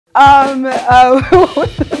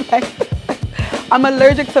What's the next? I'm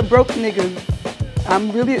allergic to broke niggas.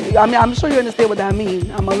 I'm sure you understand what that means.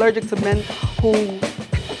 I'm allergic to men who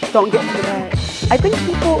don't get into the bag. I think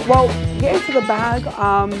people, well, get into the bag,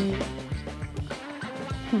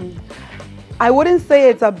 I wouldn't say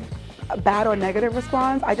it's a bad or negative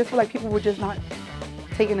response. I just feel like people were just not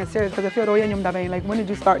taking it serious because Efia Odo, like, when did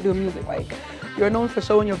you start doing music? Like, you're known for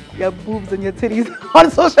showing your boobs and your titties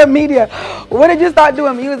on social media. When did you start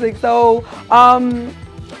doing music? So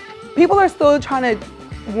people are still trying to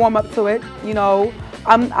warm up to it, you know.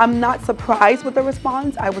 I'm not surprised with the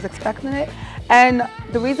response. I was expecting it. And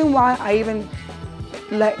the reason why I even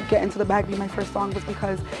let Get Into the Bag be my first song was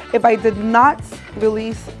because if I did not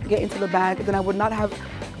release Get Into the Bag, then I would not have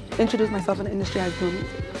introduced myself in the industry as doing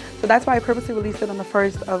music. So that's why I purposely released it on the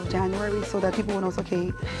 1st of January so that people will know,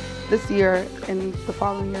 okay, this year and the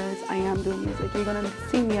following years, I am doing music. You're gonna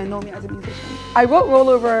see me and know me as a musician. I wrote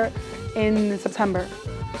Rollover in September,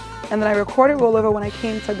 and then I recorded Rollover when I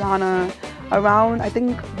came to Ghana around, I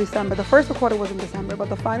think, December. The first recording was in December, but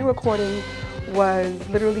the final recording was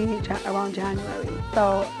literally around January.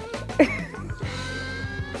 So,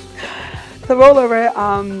 the Rollover,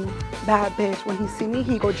 bad bitch, when he see me,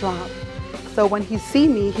 he go drop. So when he see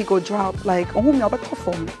me, he go drop like, oh, me about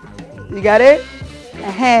phone. You got it?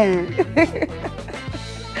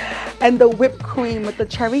 And the whipped cream with the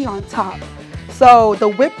cherry on top. So the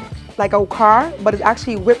whip, like a car, but it's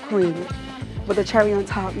actually whipped cream with a cherry on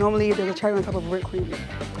top. Normally there's a cherry on top of whipped cream.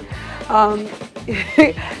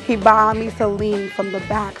 He bought me Celine from the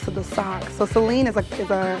back to the socks. So Celine is a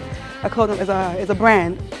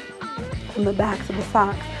brand from the back to the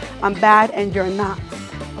socks. I'm bad and you're not.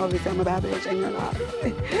 Obviously I'm a bad bitch and you're not.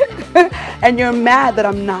 And you're mad that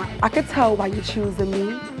I'm not. I could tell why you're choosing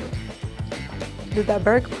me. Because that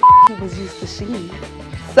Burke he was used to Shein.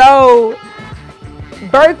 So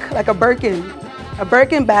Burke, like a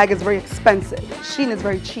Birkin bag is very expensive. Shein is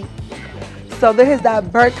very cheap. So there is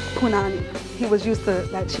that Burke Punani. He was used to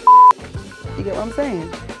that cheap. You get what I'm saying?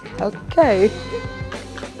 Okay.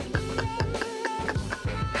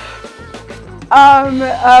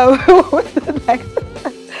 What's the next?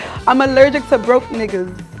 I'm allergic to broke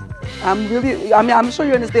niggas. I'm sure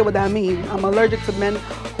you understand what that means. I'm allergic to men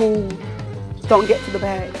who don't get to the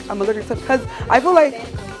bag. I'm allergic to, because I feel like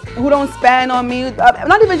who don't spend on me,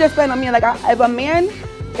 not even just spend on me, like if a man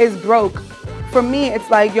is broke, for me it's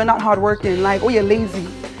like you're not hardworking, like, oh, you're lazy.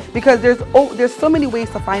 Because there's so many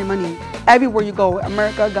ways to find money. Everywhere you go,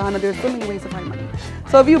 America, Ghana, there's so many ways to find money.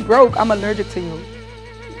 So if you're broke, I'm allergic to you.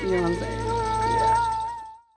 You know what I'm saying?